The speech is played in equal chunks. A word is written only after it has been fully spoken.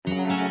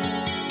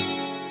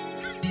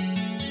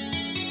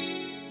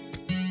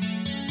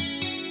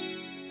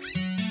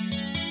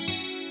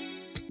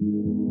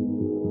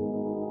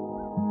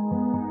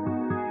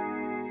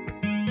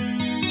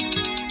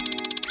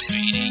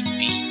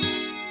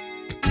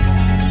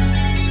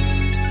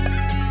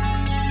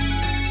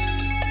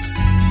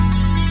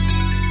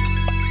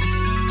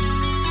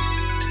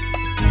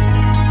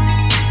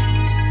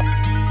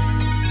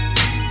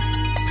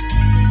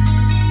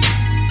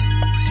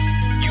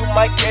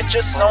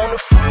just on the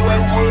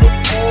freeway with a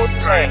full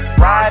tank,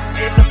 riding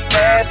in the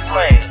fast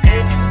lane.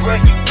 Anywhere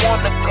you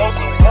wanna go,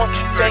 so won't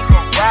you take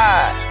a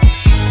ride?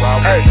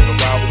 Hey,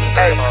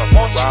 hey,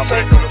 won't you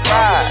take a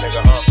ride?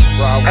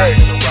 Hey,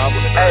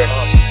 hey,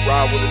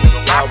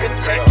 I can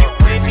take you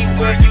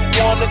anywhere you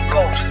wanna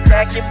go.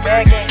 Pack your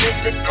bag and hit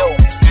the door.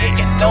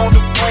 Getting on the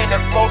plane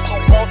and float, so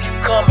won't you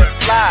come and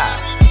fly?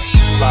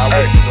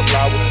 Hey,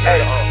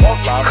 hey,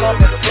 won't you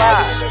come and fly?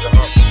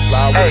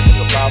 Hey,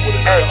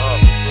 hey,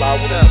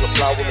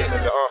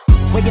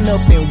 waking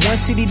up in one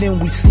city, then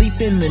we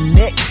sleep in the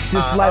next.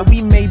 It's like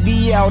we may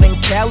be out in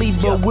Cali,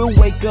 but we'll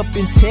wake up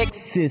in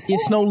Texas.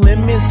 It's no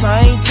limits, I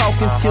ain't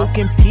talking silk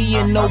and pea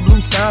and no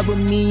blue signs with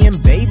me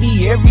and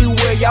baby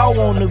everywhere y'all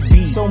wanna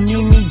be. So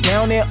meet me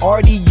down at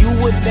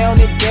RDU or down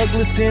at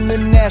Douglas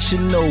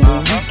International.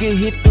 We can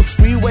hit the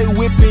freeway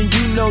whipping,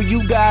 you know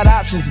you got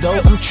options though.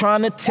 I'm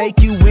trying to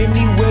take you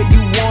anywhere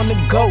you wanna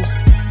go.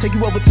 Take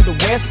you over to the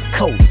West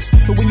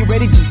Coast. So when you're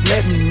ready, just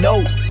let me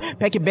know.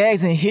 Pack your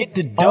bags and hit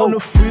the door. On the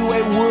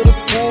freeway with a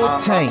full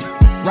tank,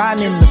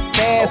 riding in the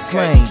fast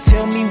lane.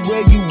 Tell me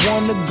where you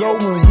wanna go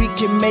and we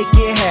can make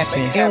it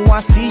happen.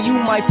 NYC, you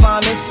might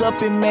find us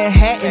up in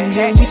Manhattan.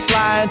 Then we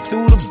sliding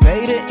through the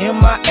Bay to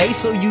MIA,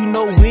 so you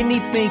know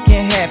anything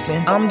can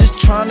happen. I'm just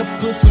trying to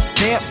put some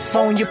stamps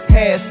on your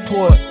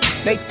passport.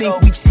 They think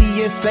we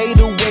TSA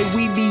the way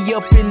we be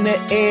up in the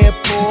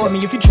airport. So tell me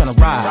if you tryna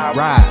ride.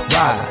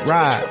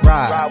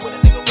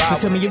 So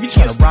tell me if you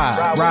tryna ride.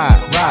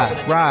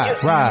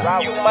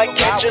 You might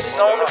catch us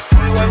on the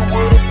freeway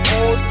with a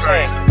full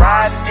tank,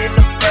 riding in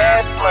the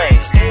fast lane.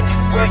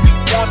 Anywhere you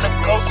wanna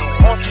go, so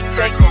won't you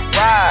take a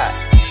ride?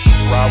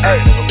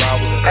 Hey,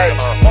 hey,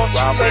 won't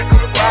you take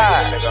a ride?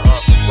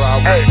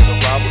 Hey,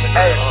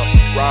 hey,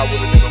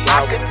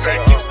 I can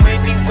take you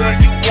anywhere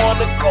you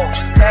wanna go.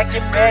 Just pack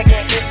your bag and